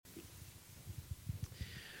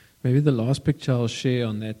Maybe the last picture I'll share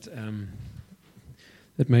on that,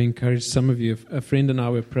 that may encourage some of you. A friend and I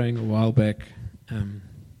were praying a while back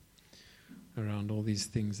around all these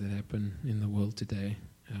things that happen in the world today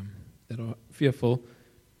that are fearful.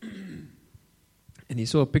 And he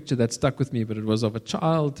saw a picture that stuck with me, but it was of a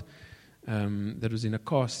child that was in a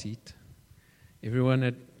car seat. Everyone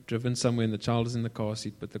had driven somewhere, and the child was in the car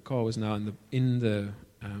seat, but the car was now in the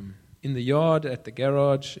yard, at the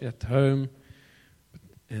garage, at home,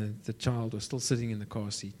 and the child was still sitting in the car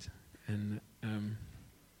seat. And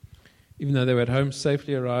even though they were at home,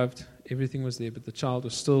 safely arrived, everything was there, but the child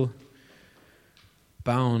was still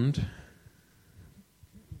bound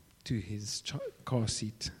to his car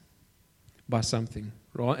seat by something,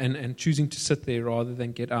 and choosing to sit there rather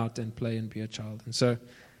than get out and play and be a child. And so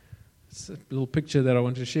it's a little picture that I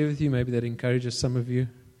want to share with you. Maybe that encourages some of you,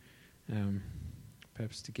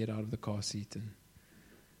 perhaps to get out of the car seat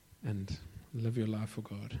and live your life for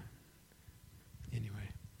God. Anyway.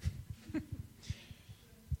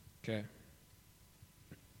 Okay.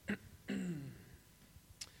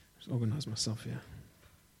 Just organize myself here.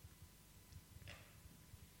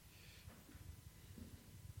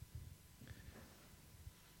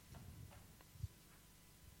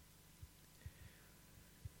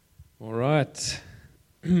 All right.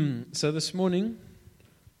 So this morning,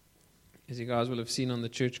 as you guys will have seen on the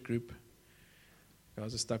church group, you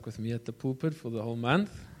guys are stuck with me at the pulpit for the whole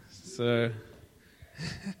month. So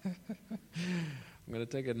I'm going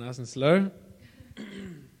to take it nice and slow,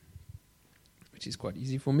 which is quite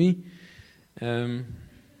easy for me.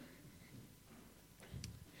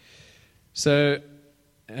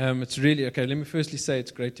 It's really, okay, let me firstly say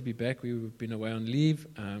it's great to be back. We've been away on leave,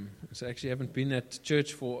 so actually haven't been at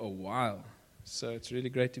church for a while. So it's really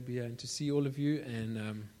great to be here and to see all of you.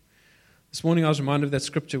 And this morning I was reminded of that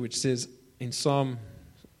scripture which says in Psalm,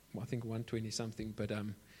 I think 120 something, but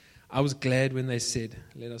I was glad when they said,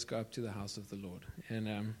 let us go up to the house of the Lord.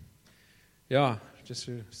 And just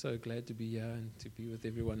so glad to be here and to be with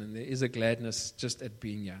everyone. And there is a gladness just at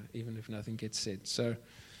being here, even if nothing gets said. So,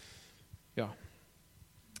 yeah.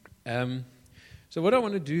 So what I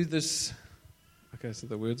want to do so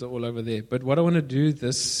the words are all over there, but what I want to do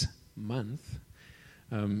this month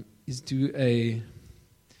is we're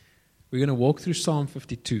going to walk through Psalm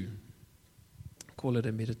 52. Call it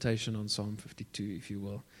a meditation on Psalm 52, if you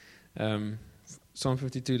will. Psalm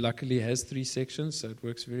 52 luckily has 3 sections, so it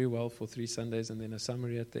works very well for 3 Sundays and then a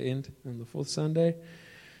summary at the end on the 4th Sunday.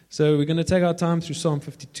 So we're going to take our time through Psalm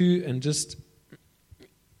 52 and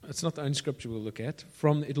it's not the only scripture we'll look at.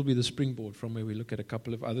 It'll be the springboard from where we look at a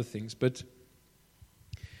couple of other things. But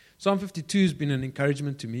Psalm 52 has been an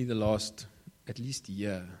encouragement to me the last at least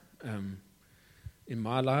year in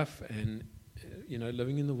my life, and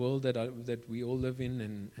living in the world that we all live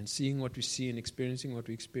in, and seeing what we see and experiencing what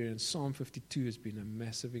we experience. Psalm 52 has been a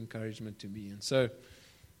massive encouragement to me. And so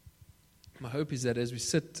my hope is that as we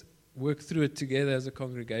work through it together as a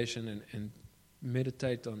congregation and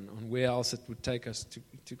meditate on where else it would take us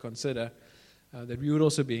to consider, that we would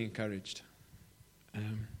also be encouraged.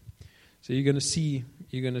 So you're going to see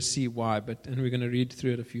why, and we're going to read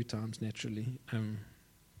through it a few times naturally.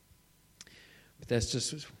 But that's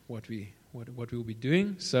just what we'll be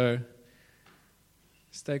doing. So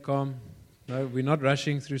stay calm. No, we're not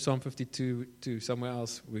rushing through Psalm 52 to somewhere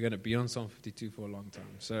else. We're going to be on Psalm 52 for a long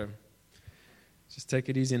time. So just take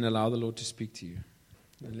it easy and allow the Lord to speak to you.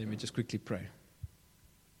 And let me just quickly pray.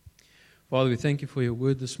 Father, we thank you for your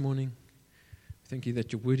word this morning. We thank you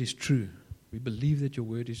that your word is true. We believe that your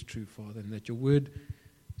word is true, Father, and that your word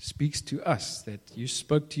speaks to us, that you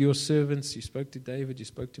spoke to your servants, you spoke to David, you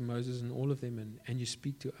spoke to Moses and all of them, and you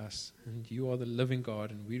speak to us. And you are the living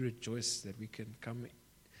God, and we rejoice that we can come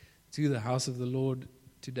to the house of the Lord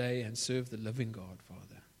today and serve the living God,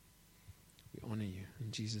 Father. We honor you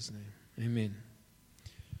in Jesus' name. Amen.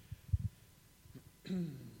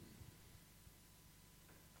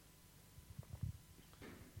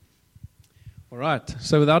 All right,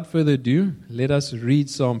 so without further ado, let us read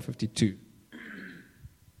Psalm 52.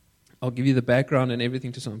 I'll give you the background and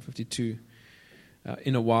everything to Psalm 52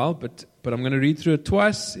 in a while, but I'm going to read through it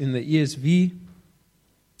twice in the ESV,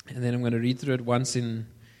 and then I'm going to read through it once in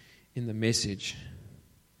the Message.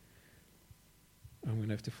 I'm going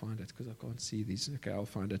to have to find it because I can't see these. Okay, I'll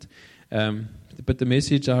find it. But the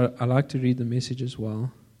Message, I like to read the Message as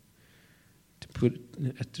well.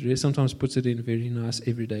 It sometimes puts it in very nice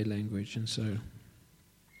everyday language, and so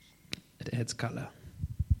it adds color.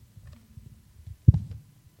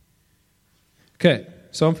 Okay,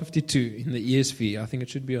 Psalm 52 in the ESV. I think it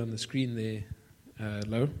should be on the screen there,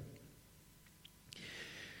 low.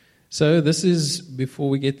 So this is, before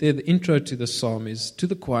we get there, the intro to the psalm is, to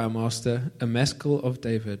the choir master, a maskil of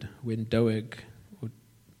David, when Doeg, or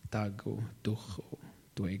Dag, or Doch, or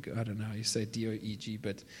Doeg, I don't know how you say D-O-E-G,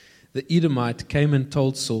 but the Edomite came and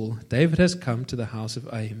told Saul, David has come to the house of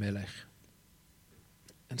Ahimelech.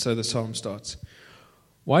 And so the psalm starts.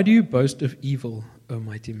 Why do you boast of evil, O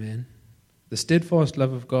mighty man? The steadfast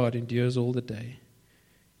love of God endures all the day.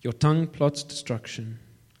 Your tongue plots destruction.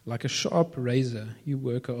 Like a sharp razor, you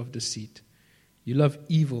worker of deceit. You love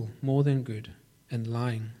evil more than good, and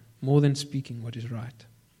lying more than speaking what is right.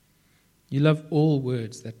 You love all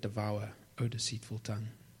words that devour, O deceitful tongue.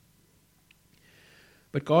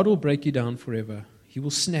 But God will break you down forever. He will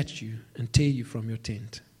snatch you and tear you from your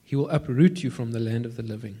tent. He will uproot you from the land of the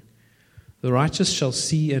living. The righteous shall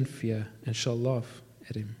see and fear, and shall laugh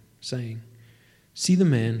at him, saying, See the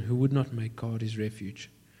man who would not make God his refuge,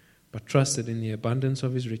 but trusted in the abundance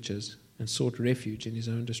of his riches, and sought refuge in his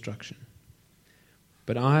own destruction.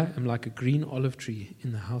 But I am like a green olive tree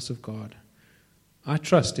in the house of God. I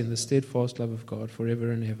trust in the steadfast love of God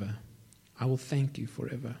forever and ever. I will thank you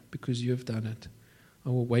forever, because you have done it. I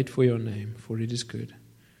will wait for your name, for it is good,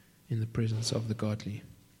 in the presence of the godly.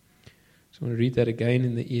 So I want to read that again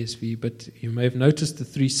in the ESV, but you may have noticed the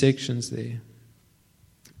 3 sections there.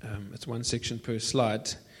 It's 1 section per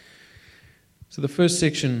slide. So the first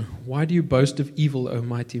section, why do you boast of evil, O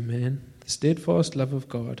mighty man? The steadfast love of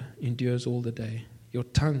God endures all the day. Your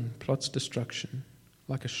tongue plots destruction.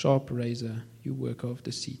 Like a sharp razor, you work of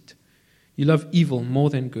deceit. You love evil more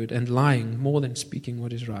than good, and lying more than speaking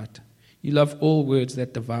what is right. You love all words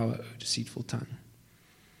that devour, O deceitful tongue.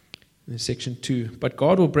 And then section 2, but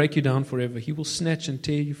God will break you down forever. He will snatch and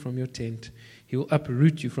tear you from your tent. He will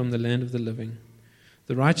uproot you from the land of the living.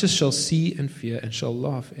 The righteous shall see and fear, and shall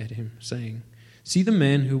laugh at him, saying, See the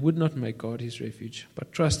man who would not make God his refuge,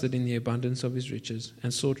 but trusted in the abundance of his riches,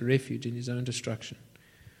 and sought refuge in his own destruction.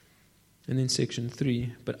 And then section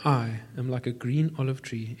 3, but I am like a green olive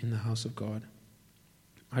tree in the house of God.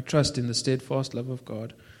 I trust in the steadfast love of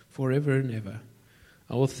God forever and ever.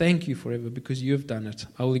 I will thank you forever because you have done it.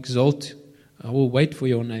 I will exalt, I will wait for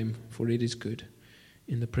your name, for it is good,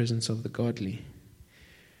 in the presence of the godly.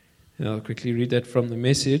 And I'll quickly read that from the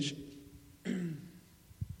Message.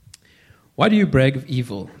 Why do you brag of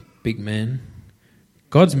evil, big man?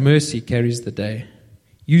 God's mercy carries the day.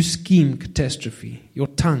 You scheme catastrophe. Your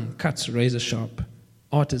tongue cuts razor sharp,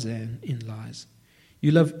 artisan in lies.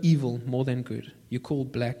 You love evil more than good. You call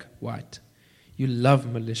black white. You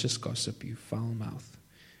love malicious gossip, you foul mouth.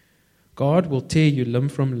 God will tear you limb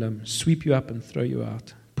from limb, sweep you up and throw you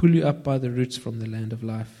out, pull you up by the roots from the land of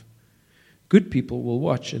life. Good people will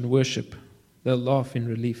watch and worship. They'll laugh in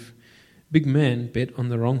relief. Big man bet on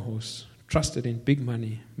the wrong horse, trusted in big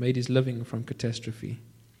money, made his living from catastrophe.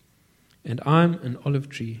 And I'm an olive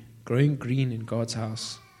tree, growing green in God's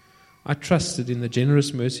house. I trusted in the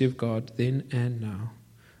generous mercy of God then and now.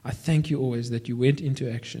 I thank you always that you went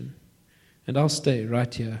into action. And I'll stay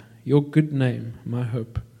right here, your good name, my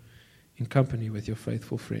hope, in company with your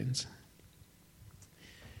faithful friends.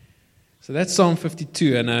 So that's Psalm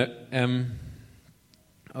 52, and I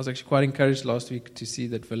was actually quite encouraged last week to see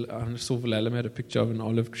that I saw Willem had a picture of an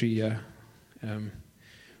olive tree here,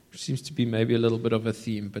 which seems to be maybe a little bit of a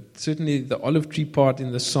theme, but certainly the olive tree part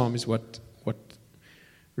in the psalm is what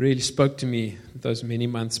really spoke to me those many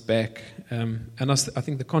months back. And I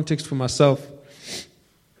think the context for myself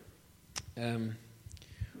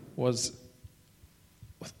was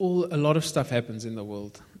a lot of stuff happens in the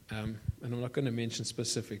world. And I'm not going to mention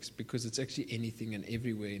specifics because it's actually anything and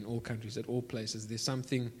everywhere in all countries, at all places. There's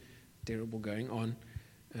something terrible going on,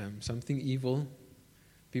 something evil,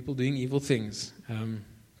 people doing evil things. And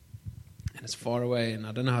it's far away, and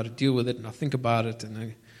I don't know how to deal with it, and I think about it,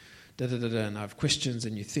 and and I have questions,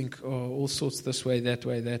 and you think, all sorts this way, that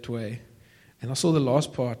way, that way. And I saw the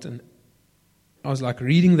last part, and I was like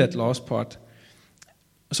reading that last part.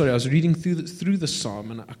 I was reading through the psalm,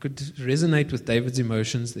 and I could resonate with David's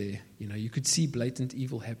emotions there. You know, you could see blatant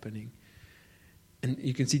evil happening, and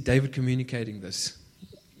you can see David communicating this.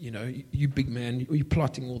 You know, you big man, you're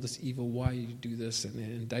plotting all this evil. Why you do this?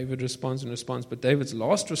 And David responds, but David's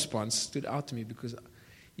last response stood out to me because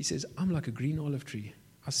he says, "I'm like a green olive tree.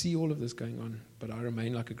 I see all of this going on, but I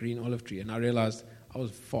remain like a green olive tree." And I realized I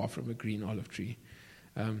was far from a green olive tree.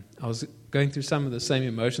 I was going through some of the same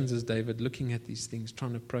emotions as David, looking at these things,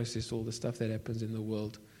 trying to process all the stuff that happens in the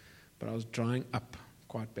world. But I was drying up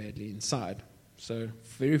quite badly inside. So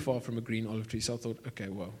very far from a green olive tree. So I thought, okay,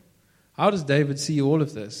 well, how does David see all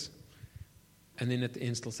of this? And then at the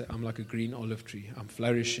end still say, I'm like a green olive tree. I'm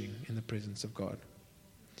flourishing in the presence of God.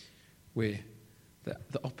 Where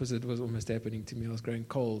the opposite was almost happening to me. I was growing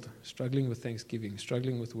cold, struggling with thanksgiving,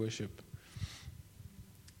 struggling with worship.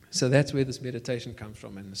 So that's where this meditation comes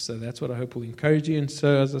from. And so that's what I hope will encourage you. And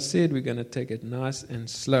so, as I said, we're going to take it nice and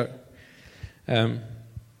slow.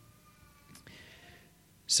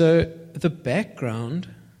 So the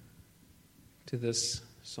background to this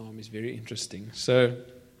psalm is very interesting. So,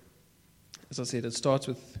 as I said, it starts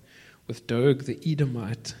with Doeg the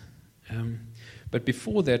Edomite. But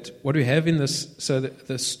before that, what we have in this, so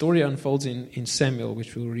the story unfolds in Samuel,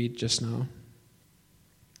 which we'll read just now.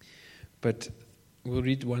 But we'll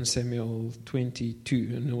read 1 Samuel 22,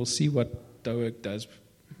 and we'll see what Doeg does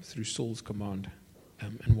through Saul's command,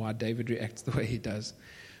 and why David reacts the way he does.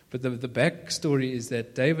 But the backstory is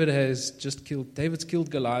that David's killed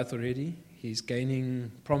Goliath already. He's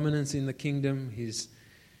gaining prominence in the kingdom.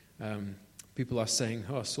 People are saying,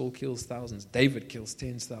 oh, Saul kills thousands, David kills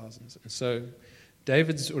tens thousands. And so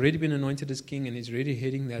David's already been anointed as king, and he's already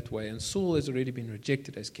heading that way. And Saul has already been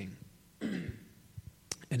rejected as king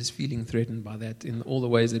and is feeling threatened by that in all the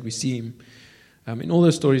ways that we see him. In all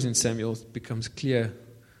those stories in Samuel, it becomes clear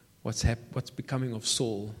what's becoming of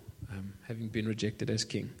Saul, having been rejected as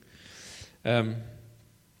king.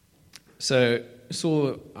 So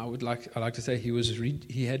Saul, I like to say,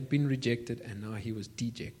 he had been rejected, and now he was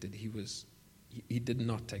dejected. He did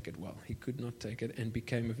not take it well. He could not take it, and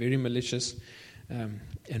became a very malicious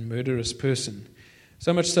and murderous person.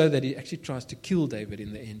 So much so that he actually tries to kill David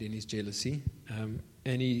in the end in his jealousy.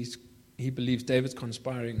 And he believes David's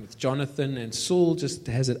conspiring with Jonathan, and Saul just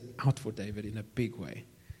has it out for David in a big way.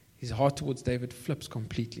 His heart towards David flips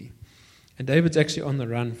completely. And David's actually on the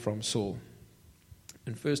run from Saul.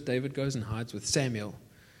 And first David goes and hides with Samuel.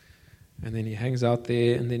 And then he hangs out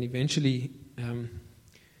there, and then eventually,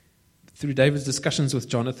 through David's discussions with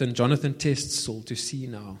Jonathan, Jonathan tests Saul to see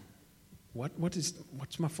now,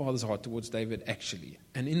 what's my father's heart towards David actually?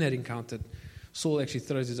 And in that encounter, Saul actually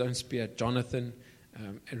throws his own spear at Jonathan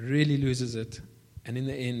and really loses it. And in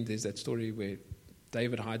the end, there's that story where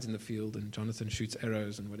David hides in the field and Jonathan shoots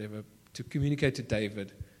arrows and whatever to communicate to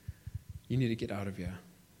David, you need to get out of here.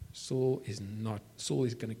 Saul is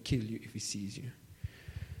going to kill you if he sees you.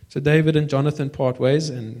 So David and Jonathan part ways,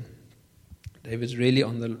 and David's really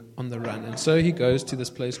on the run. And so he goes to this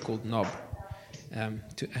place called Nob,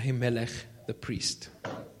 to Ahimelech the priest.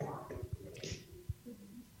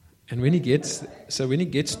 And when he gets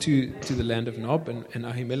to the land of Nob and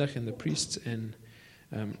Ahimelech and the priests and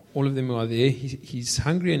all of them who are there, he's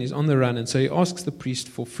hungry and he's on the run, and so he asks the priest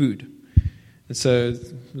for food. And so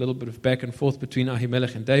a little bit of back and forth between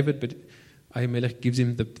Ahimelech and David, but Ahimelech gives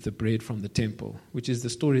him the bread from the temple, which is the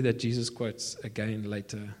story that Jesus quotes again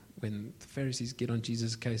later when the Pharisees get on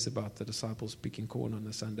Jesus' case about the disciples picking corn on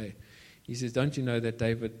a Sunday. He says, don't you know that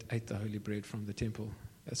David ate the holy bread from the temple?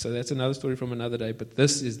 So that's another story from another day, but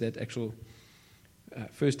this is that actual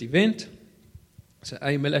first event. So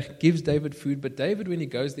Ahimelech gives David food, but David, when he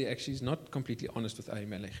goes there, actually is not completely honest with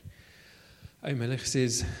Ahimelech. Ahimelech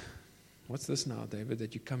says, what's this now, David,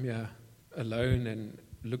 that you come here alone and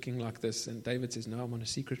looking like this? And David says, no, I'm on a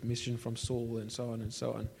secret mission from Saul, and so on and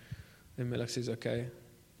so on. Ahimelech says, okay,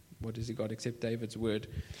 what does he got except David's word?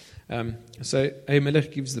 So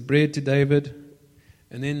Ahimelech gives the bread to David,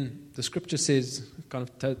 and then the scripture says, kind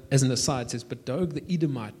of as an aside, says, but Doeg the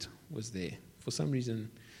Edomite was there. For some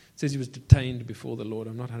reason, it says he was detained before the Lord.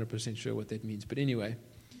 I'm not 100% sure what that means. But anyway,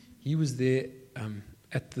 he was there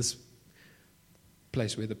at this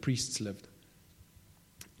place where the priests lived.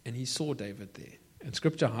 And he saw David there. And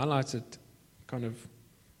scripture highlights it, kind of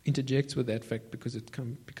interjects with that fact because it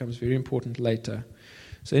becomes very important later.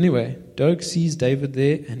 So anyway, Doeg sees David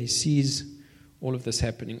there, and he sees all of this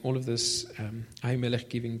happening, all of this, Ahimelech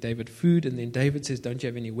giving David food, and then David says, don't you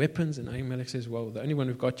have any weapons? And Ahimelech says, well, the only one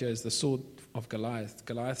we've got here is the sword of Goliath,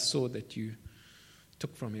 Goliath's sword that you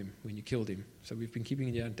took from him when you killed him. So we've been keeping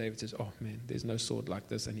it here, and David says, oh man, there's no sword like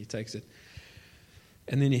this, and he takes it.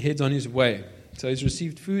 And then he heads on his way. So he's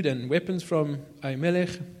received food and weapons from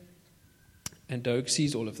Ahimelech, and Doeg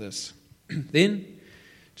sees all of this. Then,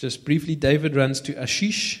 just briefly, David runs to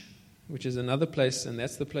Ashish, which is another place, and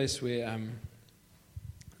that's the place where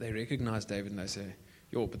they recognize David, and they say,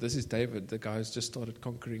 but this is David, the guy who's just started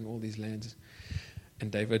conquering all these lands.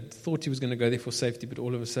 And David thought he was going to go there for safety, but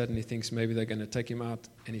all of a sudden he thinks maybe they're going to take him out,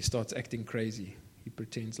 and he starts acting crazy. He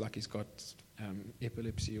pretends like he's got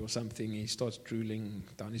epilepsy or something. He starts drooling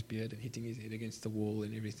down his beard and hitting his head against the wall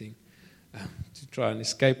and everything to try and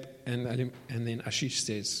escape. And then Ashish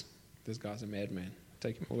says, this guy's a madman.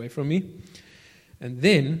 Take him away from me. And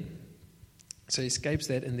then, so he escapes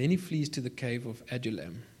that, and then he flees to the cave of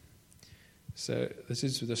Adullam. So this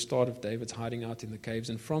is the start of David's hiding out in the caves.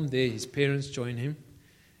 And from there, his parents join him.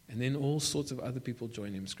 And then all sorts of other people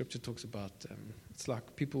join him. Scripture talks about, it's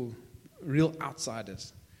like people, real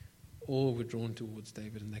outsiders, all were drawn towards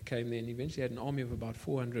David. And they came there and eventually had an army of about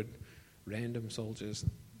 400 random soldiers,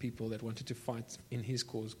 people that wanted to fight in his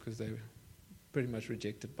cause because they were pretty much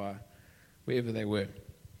rejected by wherever they were.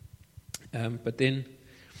 But then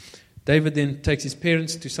David then takes his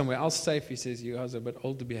parents to somewhere else safe. He says, you guys are a bit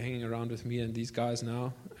old to be hanging around with me and these guys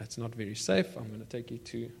now. It's not very safe. I'm going to take you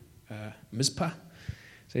to Mizpah.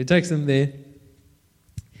 So he takes them there.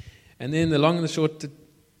 And then the long and the short,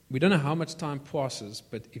 we don't know how much time passes,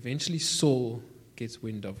 but eventually Saul gets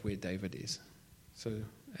wind of where David is. So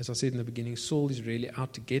as I said in the beginning, Saul is really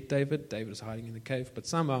out to get David. David is hiding in the cave. But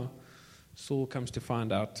somehow Saul comes to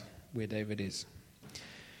find out where David is.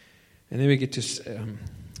 And then we get to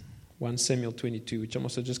 1 Samuel 22, which I'm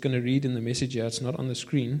also just going to read in the message here. It's not on the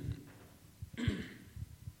screen.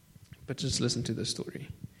 But just listen to the story.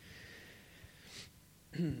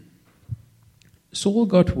 Saul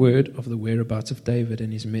got word of the whereabouts of David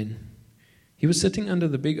and his men. He was sitting under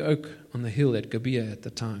the big oak on the hill at Gibeah at the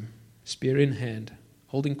time, spear in hand,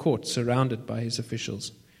 holding court, surrounded by his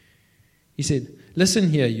officials. He said, "Listen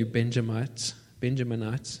here, you Benjaminites.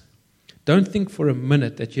 Don't think for a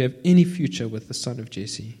minute that you have any future with the son of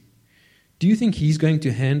Jesse. Do you think he's going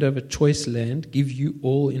to hand over choice land, give you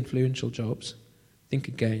all influential jobs? Think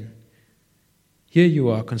again. Here you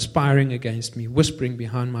are, conspiring against me, whispering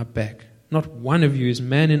behind my back. Not one of you is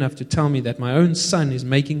man enough to tell me that my own son is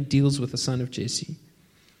making deals with the son of Jesse.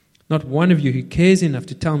 Not one of you who cares enough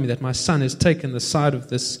to tell me that my son has taken the side of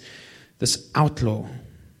this outlaw."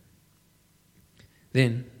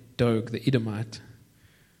 Then Doeg the Edomite,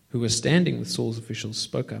 who was standing with Saul's officials,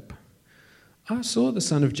 spoke up. "I saw the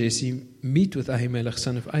son of Jesse meet with Ahimelech,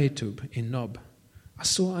 son of Ahitub, in Nob. I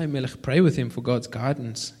saw Ahimelech pray with him for God's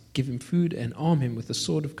guidance, give him food, and arm him with the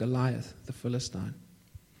sword of Goliath, the Philistine."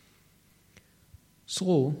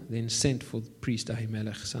 Saul then sent for the priest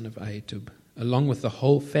Ahimelech, son of Ahitub, along with the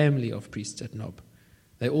whole family of priests at Nob.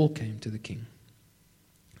 They all came to the king.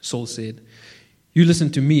 Saul said, "You listen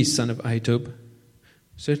to me, son of Ahitub."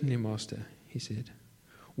 "Certainly, master," he said.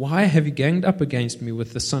 "Why have you ganged up against me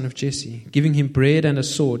with the son of Jesse, giving him bread and a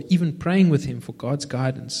sword, even praying with him for God's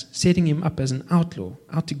guidance, setting him up as an outlaw,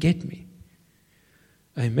 out to get me?"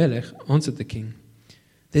 Ahimelech answered the king,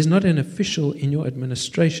 "There's not an official in your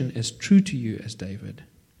administration as true to you as David,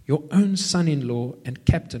 your own son-in-law and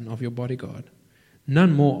captain of your bodyguard.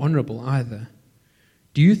 None more honorable either.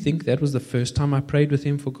 Do you think that was the first time I prayed with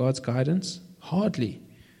him for God's guidance? Hardly.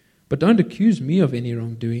 But don't accuse me of any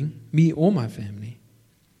wrongdoing, me or my family.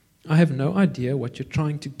 I have no idea what you're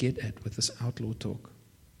trying to get at with this outlaw talk."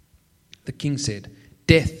 The king said,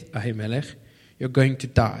 "Death, Ahimelech, you're going to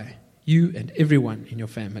die, you and everyone in your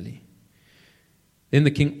family." Then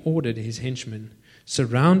the king ordered his henchmen,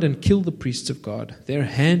 "Surround and kill the priests of God. They're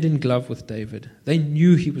hand in glove with David. They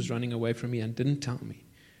knew he was running away from me and didn't tell me."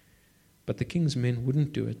 But the king's men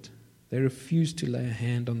wouldn't do it. They refused to lay a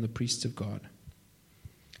hand on the priests of God.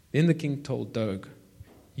 Then the king told Doeg,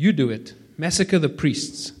 "You do it. Massacre the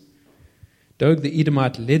priests." Doeg the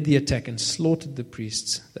Edomite led the attack and slaughtered the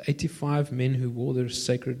priests, the 85 men who wore their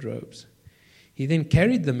sacred robes. He then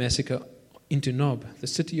carried the massacre into Nob, the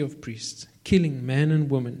city of priests, killing man and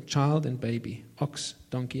woman, child and baby, ox,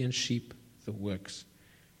 donkey and sheep, the works.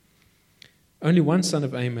 Only one son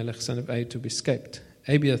of Ahimelech, son of Ahitub, escaped,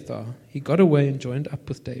 Abiathar. He got away and joined up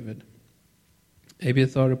with David.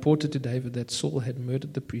 Abiathar reported to David that Saul had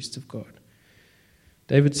murdered the priests of God.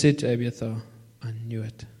 David said to Abiathar, "I knew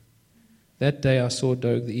it. That day I saw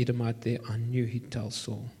Doeg the Edomite there, I knew he'd tell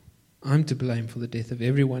Saul. I'm to blame for the death of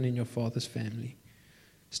everyone in your father's family.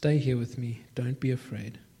 Stay here with me. Don't be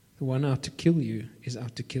afraid. The one out to kill you is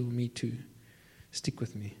out to kill me too. Stick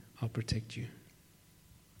with me. I'll protect you."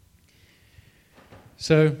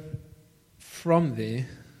 So from there,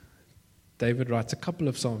 David writes a couple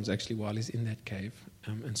of psalms actually while he's in that cave.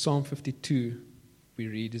 And Psalm 52, we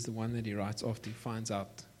read, is the one that he writes after he finds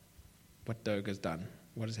out what Doeg has done,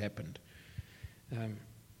 what has happened.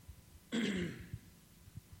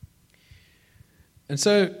 And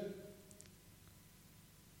so,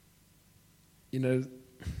 you know,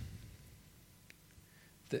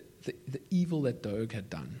 the evil that Doeg had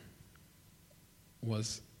done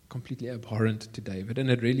was completely abhorrent to David, and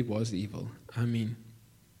it really was evil. I mean,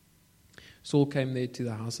 Saul came there to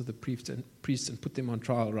the house of the priests and put them on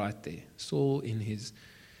trial right there. Saul, in his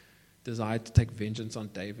desire to take vengeance on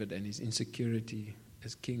David and his insecurity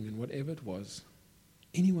as king and whatever it was,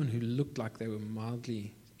 anyone who looked like they were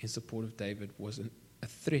mildly in support of David was a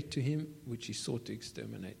threat to him, which he sought to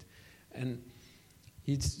exterminate. And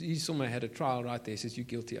he somehow had a trial right there. He says, "You're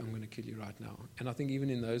guilty, I'm going to kill you right now." And I think even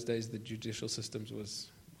in those days, the judicial systems was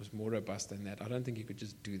more robust than that. I don't think you could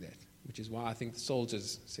just do that, which is why I think the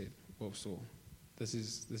soldiers said, "Well, Saul, this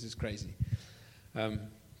is crazy." But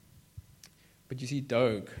you see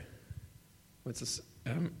Doeg, what's this?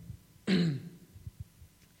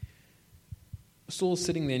 Saul's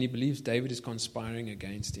sitting there and he believes David is conspiring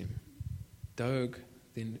against him. Doeg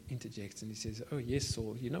then interjects and he says, "Oh yes,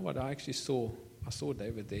 Saul, you know what, I saw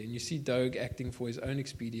David there." And you see Doeg acting for his own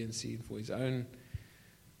expediency, for his own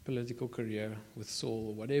political career with Saul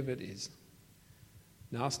or whatever it is.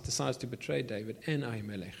 Now decides to betray David and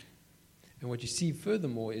Ahimelech. And what you see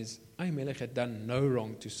furthermore is Ahimelech had done no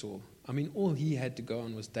wrong to Saul. I mean, all he had to go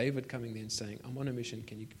on was David coming there and saying, "I'm on a mission,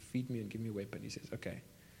 can you feed me and give me a weapon?" He says, "Okay."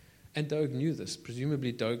 And Doeg knew this.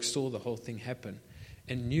 Presumably Doeg saw the whole thing happen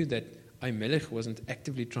and knew that Ahimelech wasn't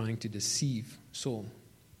actively trying to deceive Saul.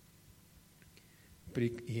 But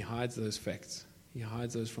he hides those facts. He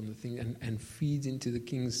hides those from the thing and feeds into the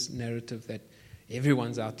king's narrative that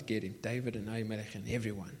everyone's out to get him, David and Ahimelech and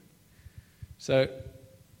everyone. So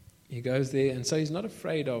he goes there, and so he's not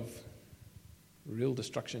afraid of real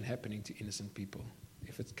destruction happening to innocent people.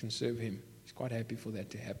 If it can serve him, he's quite happy for that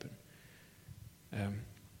to happen.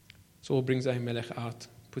 Saul brings Ahimelech out,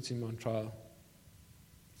 puts him on trial.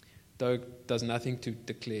 Doeg does nothing to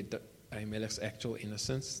declare Ahimelech's actual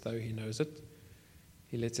innocence, though he knows it.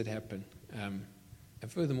 He lets it happen. And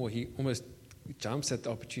furthermore, he almost jumps at the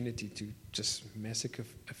opportunity to just massacre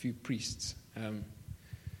a few priests.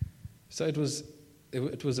 So it was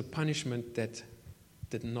a punishment that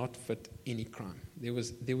did not fit any crime. There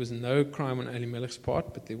was no crime on Ahimelech's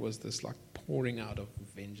part, but there was this like pouring out of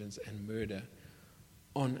vengeance and murder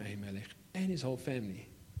on Ahimelech and his whole family.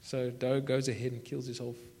 So Doeg goes ahead and kills his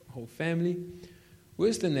whole family.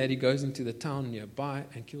 Worse than that, he goes into the town nearby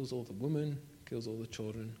and kills all the women, kills all the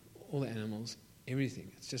children, all the animals,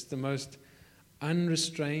 everything. It's just the most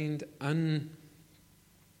unrestrained,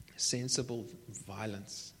 unsensible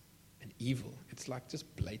violence and evil. It's like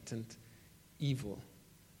just blatant evil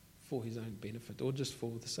for his own benefit or just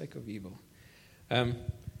for the sake of evil.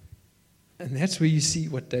 And that's where you see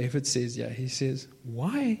what David says. Yeah, he says,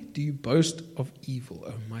 "Why do you boast of evil,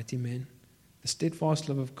 O mighty man? The steadfast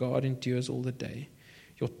love of God endures all the day.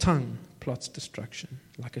 Your tongue plots destruction.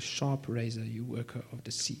 Like a sharp razor, you worker of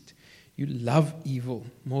deceit. You love evil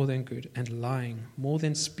more than good, and lying more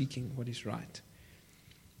than speaking what is right.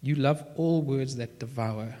 You love all words that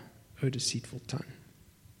devour, O deceitful tongue."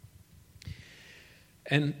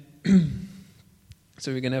 And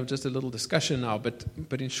so we're going to have just a little discussion now, but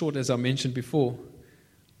in short, as I mentioned before,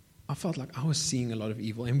 I felt like I was seeing a lot of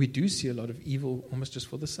evil, and we do see a lot of evil almost just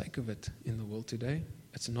for the sake of it in the world today.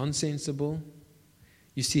 It's nonsensible.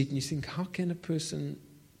 You see it and you think, how can a person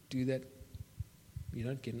do that? You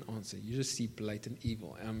don't get an answer. You just see blatant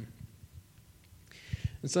evil. And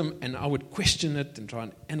I would question it and try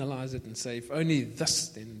and analyze it and say, if only this,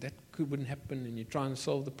 then that wouldn't happen, and you try and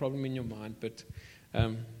solve the problem in your mind. But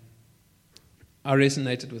I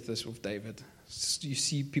resonated with this with David. You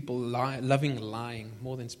see people loving lying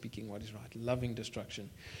more than speaking what is right, loving destruction.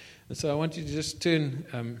 And so I want you to just turn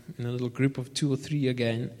in a little group of 2 or 3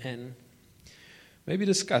 again and maybe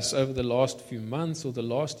discuss over the last few months or the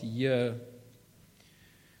last year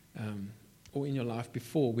or in your life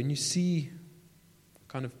before, when you see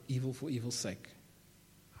kind of evil for evil's sake,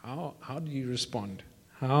 how do you respond?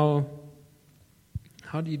 How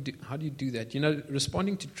do you do that? You know,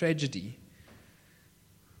 responding to tragedy,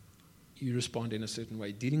 you respond in a certain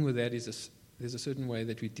way. Dealing with that there's a certain way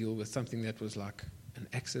that we deal with something that was like an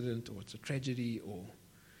accident, or it's a tragedy, or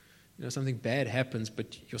something bad happens,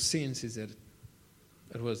 but your sense is that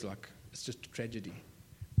it was like it's just a tragedy.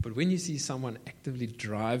 But when you see someone actively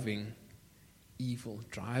driving evil,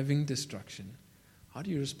 driving destruction, how do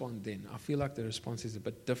you respond then? I feel like the response is a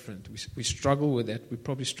bit different. We struggle with that. We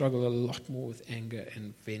probably struggle a lot more with anger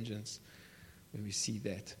and vengeance when we see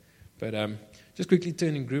that. But just quickly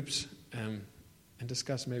turn in groups and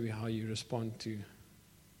discuss maybe how you respond to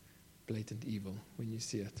blatant evil when you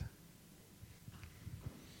see it.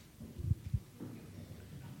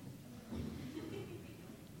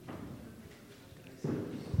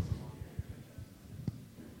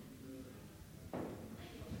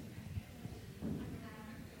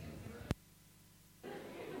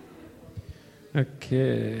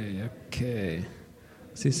 Okay.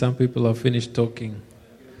 See, some people are finished talking.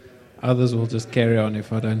 Others will just carry on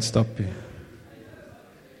if I don't stop you.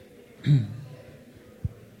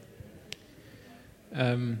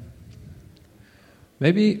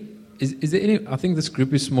 Maybe, is there any, I think this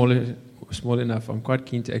group is small enough. I'm quite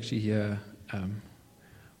keen to actually hear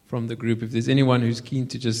from the group. If there's anyone who's keen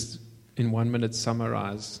to just in 1 minute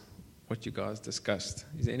summarize what you guys discussed.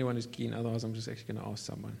 Is there anyone who's keen? Otherwise, I'm just actually going to ask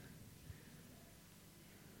someone.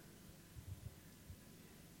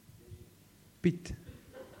 Pete,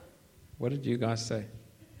 what did you guys say?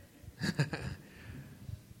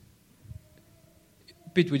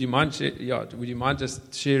 Pete, would you mind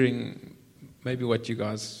just sharing maybe what you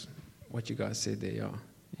guys said there? Yeah,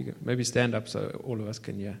 you can maybe stand up so all of us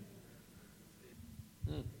can hear.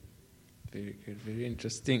 Very good, very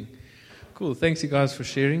interesting. Cool. Thanks, you guys, for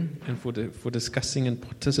sharing and for discussing and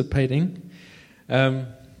participating. I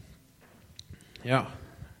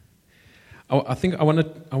think I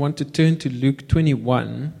want to turn to Luke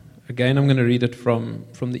 21. Again, I'm going to read it from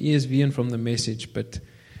the ESV and from the Message, but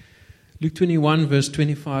Luke 21, verse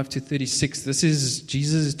 25 to 36. This is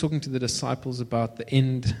Jesus is talking to the disciples about the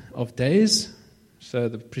end of days. So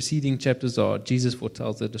the preceding chapters are Jesus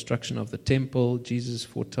foretells the destruction of the temple. Jesus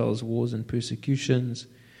foretells wars and persecutions.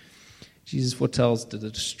 Jesus foretells the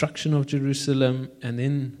destruction of Jerusalem. And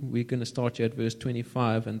then we're going to start here at verse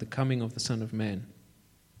 25 and the coming of the Son of Man.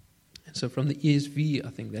 And so from the ESV,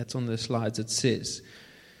 I think that's on the slides, it says,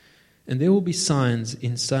 "And there will be signs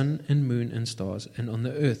in sun and moon and stars, and on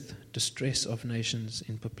the earth distress of nations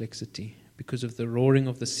in perplexity, because of the roaring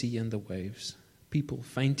of the sea and the waves, people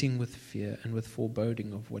fainting with fear and with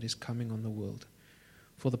foreboding of what is coming on the world.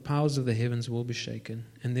 For the powers of the heavens will be shaken,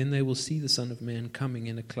 and then they will see the Son of Man coming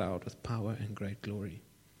in a cloud with power and great glory.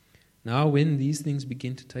 Now when these things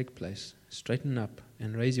begin to take place, straighten up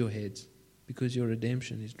and raise your heads, because your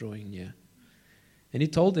redemption is drawing near." And he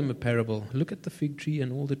told them a parable. "Look at the fig tree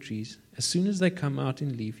and all the trees. As soon as they come out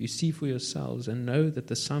in leaf, you see for yourselves and know that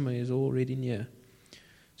the summer is already near.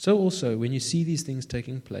 So also, when you see these things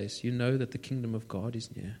taking place, you know that the kingdom of God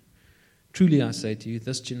is near. Truly I say to you,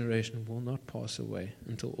 this generation will not pass away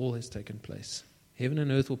until all has taken place. Heaven and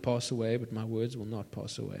earth will pass away, but my words will not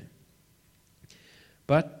pass away.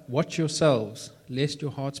 But watch yourselves, lest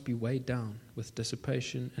your hearts be weighed down with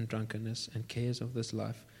dissipation and drunkenness and cares of this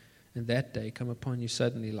life, and that day come upon you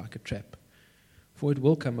suddenly like a trap. For it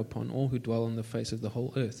will come upon all who dwell on the face of the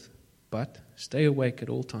whole earth. But stay awake at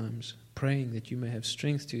all times, praying that you may have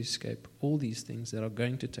strength to escape all these things that are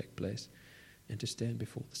going to take place and to stand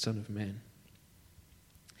before the Son of Man."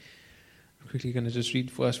 I'm quickly going to just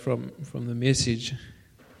read for us from the Message,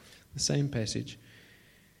 the same passage.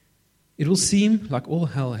 "It will seem like all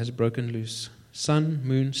hell has broken loose. Sun,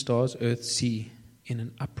 moon, stars, earth, sea, in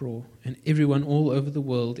an uproar, and everyone all over the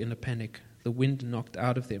world in a panic, the wind knocked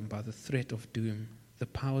out of them by the threat of doom, the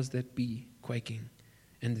powers that be quaking.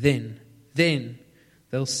 And then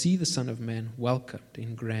they'll see the Son of Man welcomed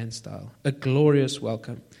in grand style, a glorious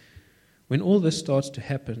welcome. When all this starts to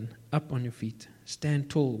happen, up on your feet,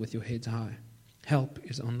 stand tall with your heads high. Help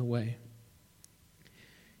is on the way."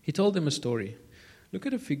 He told them a story. "Look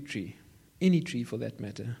at a fig tree, any tree for that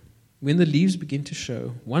matter. When the leaves begin to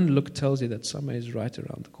show, one look tells you that summer is right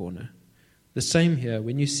around the corner. The same here.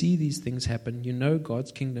 When you see these things happen, you know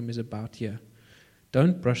God's kingdom is about here.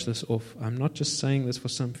 Don't brush this off. I'm not just saying this for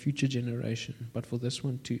some future generation, but for this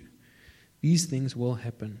one too. These things will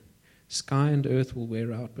happen. Sky and earth will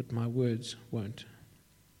wear out, but my words won't.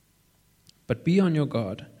 But be on your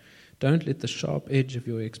guard. Don't let the sharp edge of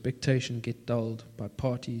your expectation get dulled by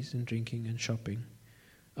parties and drinking and shopping.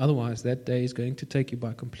 Otherwise, that day is going to take you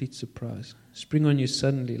by complete surprise, spring on you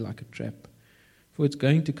suddenly like a trap, for it's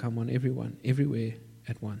going to come on everyone, everywhere,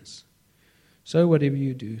 at once. So whatever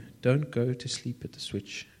you do, don't go to sleep at the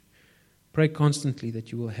switch. Pray constantly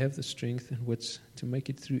that you will have the strength and wits to make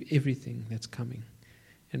it through everything that's coming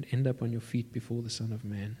and end up on your feet before the Son of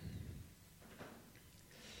Man."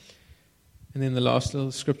 And then the last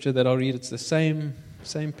little scripture that I'll read, it's the same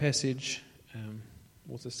passage,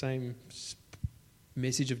 with the same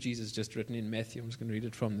message of Jesus just written in Matthew. I'm just going to read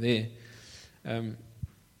it from there. I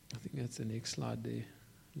think that's the next slide there.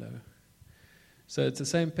 Low. So it's the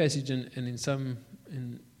same passage, and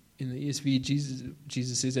in the ESV,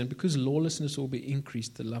 Jesus says, "And because lawlessness will be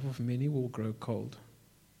increased, the love of many will grow cold."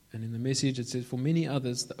 And in the Message it says, "For many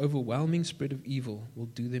others, the overwhelming spread of evil will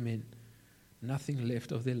do them in. Nothing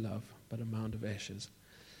left of their love but a mound of ashes."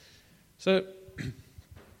 So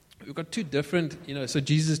we've got two different, so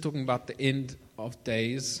Jesus is talking about the end of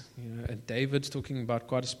days, and David's talking about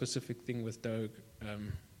quite a specific thing with Doeg.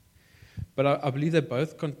 But I believe they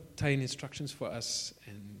both contain instructions for us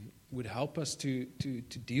and would help us to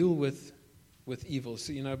deal with evil.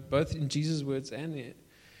 So, both in Jesus' words and in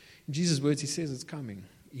Jesus' words, he says it's coming.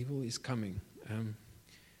 Evil is coming.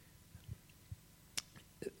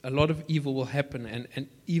 A lot of evil will happen, and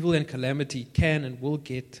evil and calamity can and will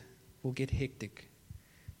get hectic.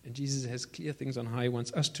 And Jesus has clear things on how he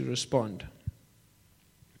wants us to respond.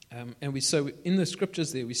 So in the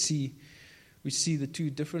scriptures there, we see the two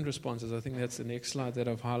different responses. I think that's the next slide that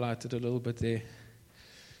I've highlighted a little bit there.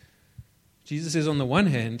 Jesus says, on the one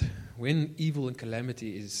hand, when evil and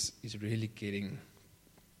calamity is really getting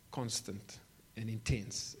constant and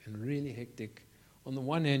intense and really hectic, on the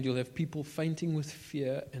one hand, you'll have people fainting with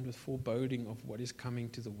fear and with foreboding of what is coming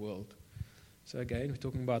to the world. So again, we're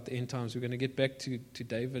talking about the end times. We're going to get back to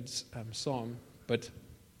David's psalm. But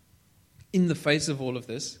in the face of all of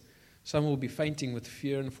this, some will be fainting with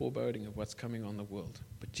fear and foreboding of what's coming on the world.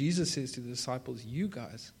 But Jesus says to the disciples, you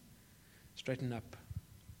guys, straighten up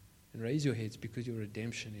and raise your heads because your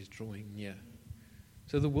redemption is drawing near.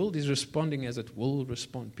 So the world is responding as it will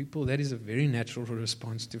respond. People, that is a very natural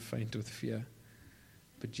response to faint with fear.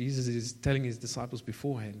 But Jesus is telling his disciples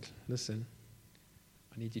beforehand, listen,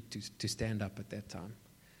 I need you to stand up at that time.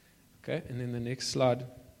 Okay, and then the next slide,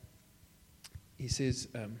 he says,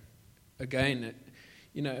 again,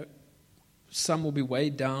 some will be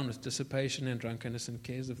weighed down with dissipation and drunkenness and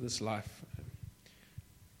cares of this life.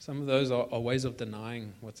 Some of those are ways of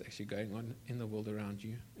denying what's actually going on in the world around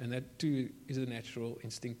you. And that too is a natural,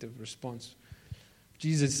 instinctive response.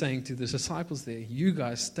 Jesus is saying to the disciples there, you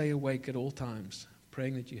guys stay awake at all times,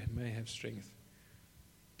 praying that you may have strength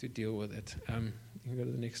to deal with it. You can go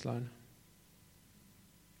to the next slide.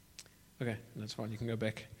 Okay, that's fine. You can go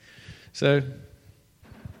back. So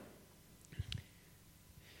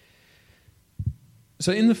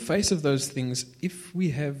in the face of those things, if we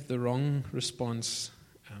have the wrong response,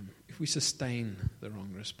 if we sustain the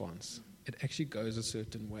wrong response, it actually goes a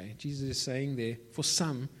certain way. Jesus is saying there, for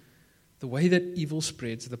some, the way that evil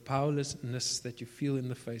spreads, the powerlessness that you feel in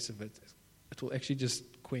the face of it, it will actually just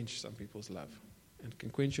quench some people's love. And can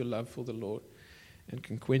quench your love for the Lord, and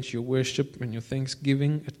can quench your worship and your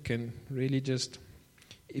thanksgiving. It can really just,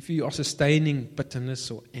 if you are sustaining bitterness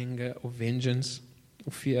or anger or vengeance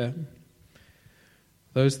or fear,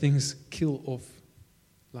 those things kill off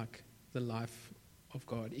like the life of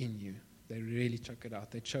God in you. They really choke it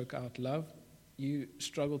out. They choke out love. You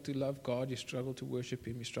struggle to love God. You struggle to worship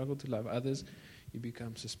Him. You struggle to love others. You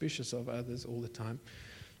become suspicious of others all the time.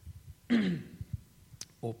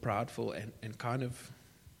 Or proudful and kind of,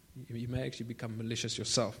 you may actually become malicious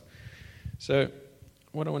yourself. So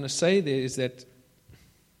what I want to say there is that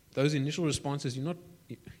those initial responses, you're not,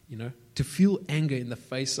 to feel anger in the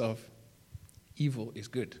face of evil is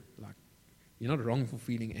good. Like, you're not wrong for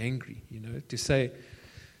feeling angry, to say,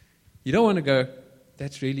 you don't want to go,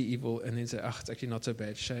 that's really evil, and then say, it's actually not so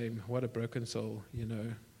bad, shame, what a broken soul,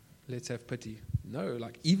 let's have pity. No,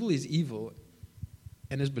 like, evil is evil,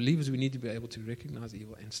 and as believers we need to be able to recognize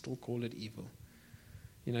evil and still call it evil.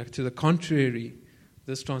 To the contrary,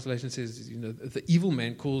 this translation says, the evil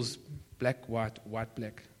man calls black white, white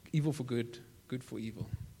black, evil for good, good for evil.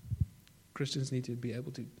 Christians need to be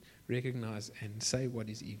able to recognize and say what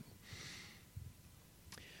is evil.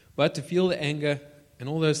 But to feel the anger and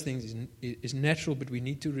all those things is natural, but we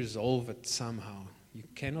need to resolve it somehow. You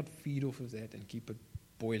cannot feed off of that and keep it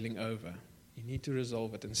boiling over. You need to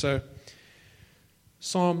resolve it. And so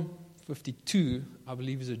Psalm 52, I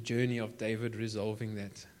believe, is a journey of David resolving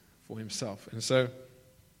that for himself. And so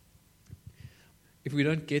if we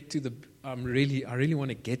don't get to I really want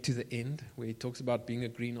to get to the end where he talks about being a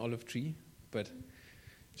green olive tree, but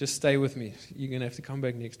just stay with me. You're going to have to come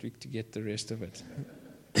back next week to get the rest of it.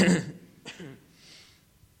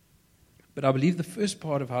 But I believe the first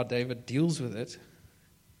part of how David deals with it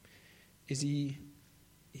is he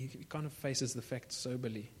kind of faces the facts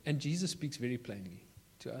soberly. And Jesus speaks very plainly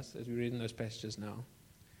to us, as we read in those passages now.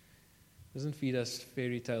 He doesn't feed us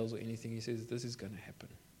fairy tales or anything. He says, this is going to happen.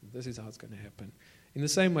 This is how it's going to happen. In the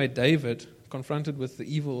same way, David, confronted with the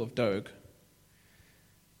evil of Doeg,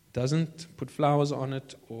 doesn't put flowers on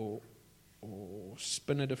it or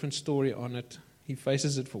spin a different story on it. He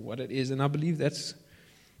faces it for what it is. And I believe that's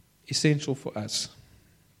essential for us.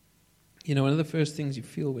 One of the first things you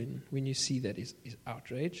feel when you see that is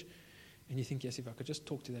outrage. And you think, yes, if I could just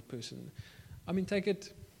talk to that person.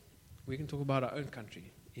 We can talk about our own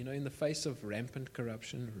country. In the face of rampant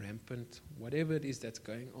corruption, rampant whatever it is that's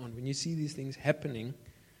going on, when you see these things happening,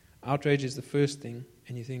 outrage is the first thing,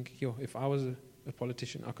 and you think, if I was a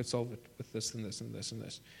politician, I could solve it with this and this and this and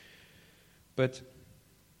this. But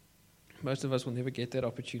most of us will never get that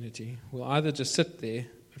opportunity. We'll either just sit there,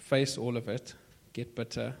 face all of it, get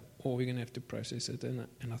bitter, or we're going to have to process it. And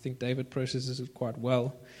I think David processes it quite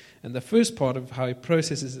well. And the first part of how he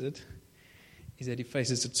processes it is that he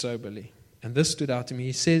faces it soberly. And this stood out to me.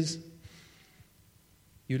 He says,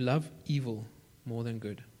 you love evil more than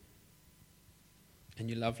good. and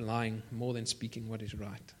you love lying more than speaking what is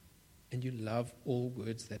right, and you love all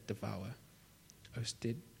words that devour,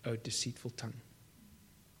 O deceitful tongue.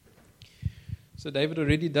 So David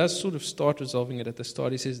already does sort of start resolving it at the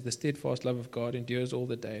start. He says, the steadfast love of God endures all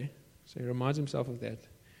the day. So he reminds himself of that.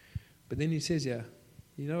 But then he says, yeah,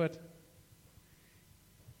 you know what?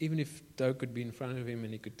 Even if Doug could be in front of him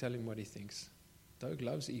and he could tell him what he thinks, Doug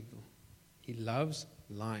loves evil. He loves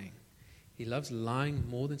lying. He loves lying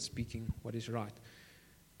more than speaking what is right.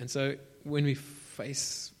 And so when we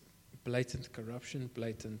face blatant corruption,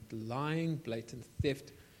 blatant lying, blatant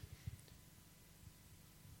theft,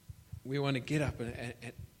 we want to get up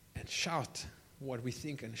and shout what we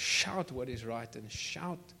think and shout what is right and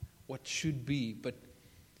shout what should be. But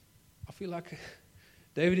I feel like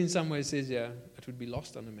David in some ways says, yeah, it would be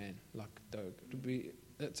lost on a man like Doug.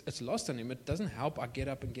 It's lost on him. It doesn't help I get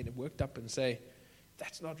up and get worked up and say,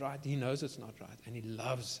 that's not right. He knows it's not right. And he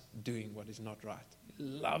loves doing what is not right. He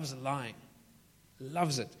loves lying.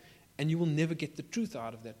 Loves it. And you will never get the truth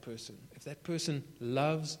out of that person. If that person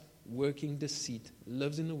loves working deceit,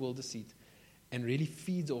 lives in the world deceit, and really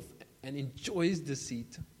feeds off and enjoys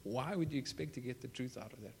deceit, why would you expect to get the truth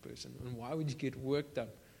out of that person? And why would you get worked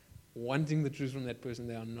up wanting the truth from that person?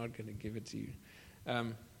 They are not going to give it to you.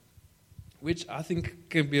 Which I think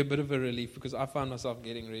can be a bit of a relief, because I found myself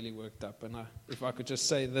getting really worked up. And if I could just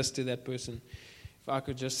say this to that person, if I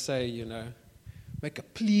could just say, make a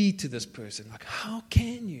plea to this person, like, how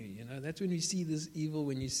can you? That's when we see this evil,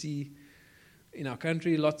 when you see in our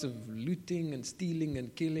country lots of looting and stealing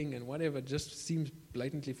and killing and whatever, just seems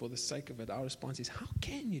blatantly for the sake of it. Our response is, how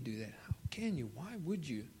can you do that? How can you? Why would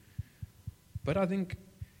you? But I think,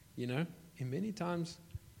 in many times,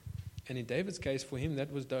 and in David's case, for him, that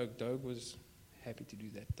was Doeg. Doeg was happy to do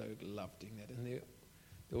that. Doeg loved doing that. And there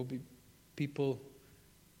will be people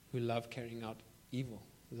who love carrying out evil,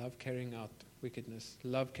 love carrying out wickedness,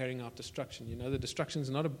 love carrying out destruction. The destruction is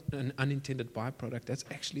not an unintended byproduct. That's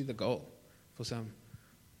actually the goal for some.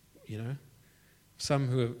 Some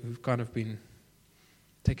who've kind of been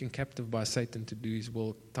taken captive by Satan to do his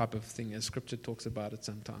will type of thing, as Scripture talks about it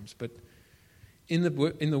sometimes. But in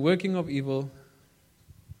the working of evil,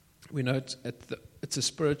 we know it's a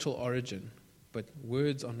spiritual origin, but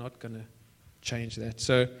words are not going to change that.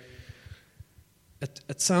 So it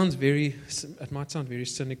might sound very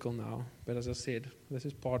cynical now, but as I said, this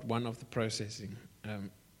is part one of the processing. And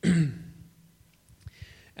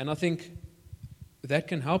I think that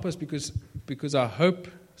can help us because our hope,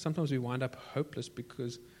 sometimes we wind up hopeless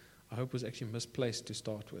because our hope was actually misplaced to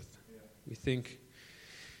start with. Yeah. We think,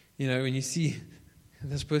 when you see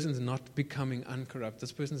this person's not becoming uncorrupt,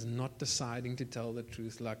 this person's not deciding to tell the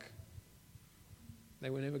truth, like they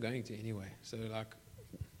were never going to anyway. So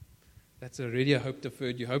that's already a hope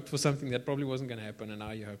deferred. You hoped for something that probably wasn't going to happen, and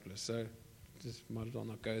now you're hopeless. So just might as well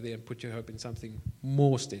not go there and put your hope in something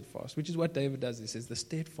more steadfast, which is what David does. He says, the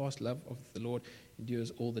steadfast love of the Lord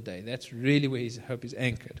endures all the day. That's really where his hope is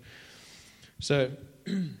anchored. So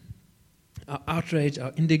our outrage,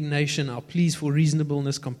 our indignation, our pleas for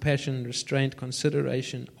reasonableness, compassion, restraint,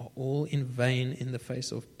 consideration are all in vain in the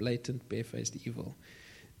face of blatant, barefaced evil.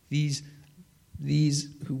 These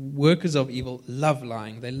workers of evil love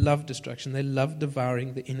lying. They love destruction. They love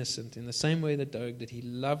devouring the innocent. In the same way that Doeg did, he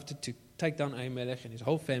loved to take down Ahimelech and his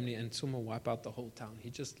whole family and somehow wipe out the whole town. He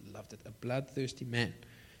just loved it. A bloodthirsty man.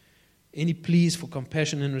 Any pleas for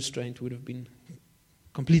compassion and restraint would have been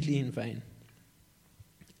completely in vain.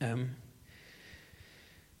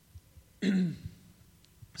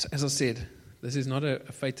 So as I said, this is not a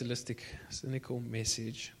fatalistic, cynical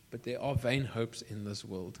message, but there are vain hopes in this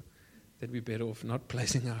world that we're better off not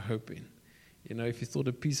placing our hope in. If you thought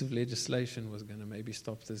a piece of legislation was going to maybe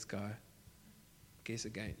stop this guy, guess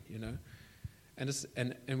again,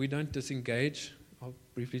 And we don't disengage. I'll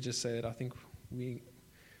briefly just say that I think we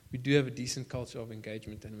do have a decent culture of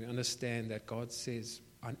engagement, and we understand that God says,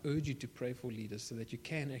 I urge you to pray for leaders so that you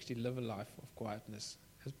can actually live a life of quietness,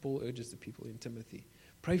 as Paul urges the people in Timothy.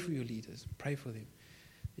 Pray for your leaders. Pray for them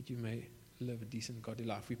that you may live a decent, godly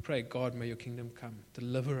life. We pray, God, may your kingdom come.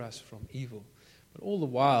 Deliver us from evil. But all the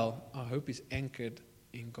while, our hope is anchored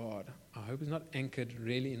in God. Our hope is not anchored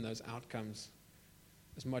really in those outcomes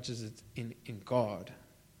as much as it's in God,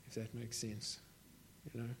 if that makes sense.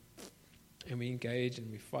 And we engage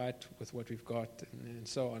and we fight with what we've got and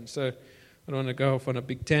so on. So I don't want to go off on a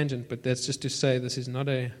big tangent, but that's just to say this is not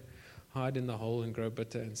a hide in the hole and grow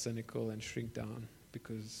bitter and cynical and shrink down,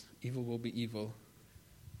 because evil will be evil.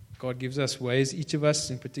 God gives us ways, each of us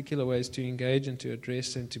in particular ways, to engage and to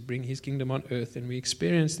address and to bring his kingdom on earth, and we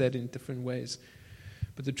experience that in different ways.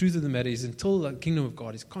 But the truth of the matter is, until the kingdom of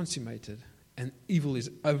God is consummated, and evil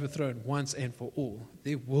is overthrown once and for all,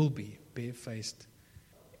 there will be barefaced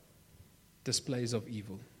displays of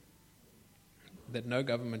evil that no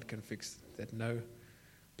government can fix, that no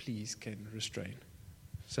pleas can restrain.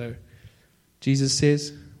 So Jesus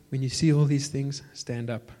says, when you see all these things, stand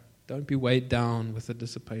up. Don't be weighed down with the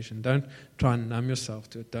dissipation. Don't try and numb yourself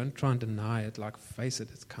to it. Don't try and deny it. Like, face it,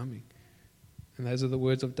 it's coming. And those are the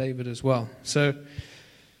words of David as well. So,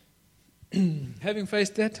 having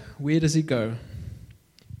faced that, where does he go?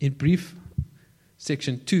 In brief,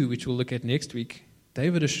 section 2, which we'll look at next week,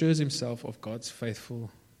 David assures himself of God's faithful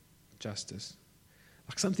justice.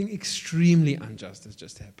 Like something extremely unjust has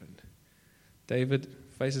just happened. David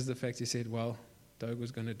faces the fact, he said, well, Doeg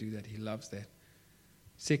was going to do that. He loves that.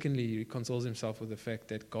 Secondly, he consoles himself with the fact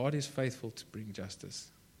that God is faithful to bring justice.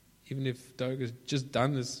 Even if Doeg has just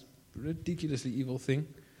done this ridiculously evil thing,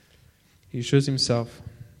 he assures himself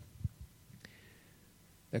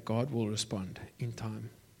that God will respond in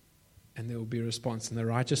time. And there will be a response. And the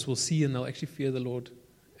righteous will see, and they'll actually fear the Lord,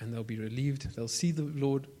 and they'll be relieved. They'll see the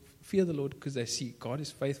Lord, fear the Lord, because they see God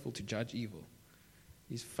is faithful to judge evil.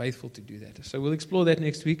 He's faithful to do that. So we'll explore that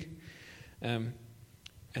next week. And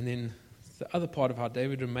then the other part of how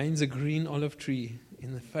David remains a green olive tree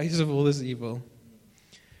in the face of all this evil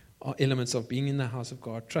are elements of being in the house of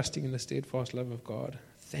God, trusting in the steadfast love of God,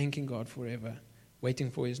 thanking God forever, waiting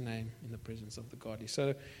for his name in the presence of the godly.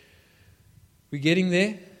 So we're getting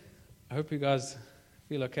there. I hope you guys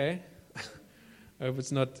feel okay. I hope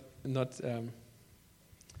it's not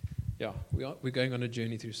we're going on a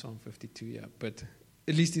journey through Psalm 52, yeah. But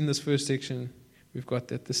at least in this first section, we've got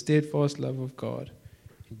that the steadfast love of God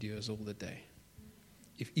endures all the day.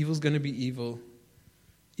 If evil's going to be evil,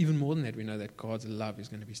 even more than that, we know that God's love is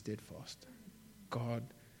going to be steadfast. God,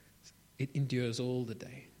 it endures all the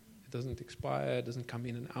day. It doesn't expire, it doesn't come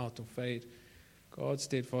in and out or fade. God's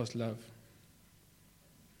steadfast love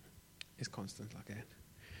is constant like that.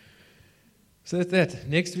 So that's that.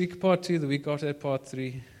 Next week, part 2. The week after that, part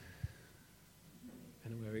 3.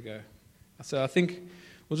 And away we go. So I think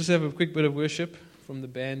we'll just have a quick bit of worship from the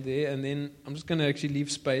band there, and then I'm just going to actually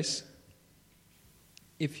leave space.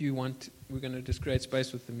 If you want, we're going to just create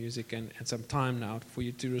space with the music and some time now for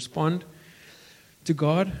you to respond to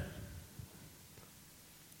God.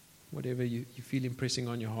 Whatever you feel impressing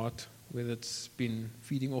on your heart, whether it's been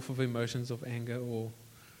feeding off of emotions of anger or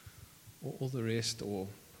all the rest, or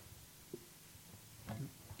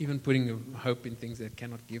even putting hope in things that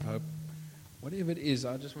cannot give hope. Whatever it is,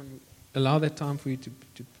 I just want to allow that time for you to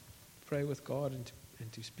pray with God and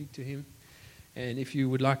to speak to him. And if you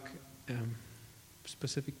would like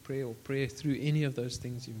specific prayer or prayer through any of those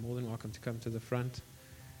things, you're more than welcome to come to the front,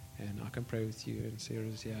 and I can pray with you, and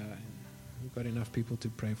Sarah's here, and we've got enough people to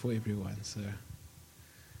pray for everyone. So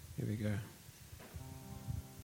here we go.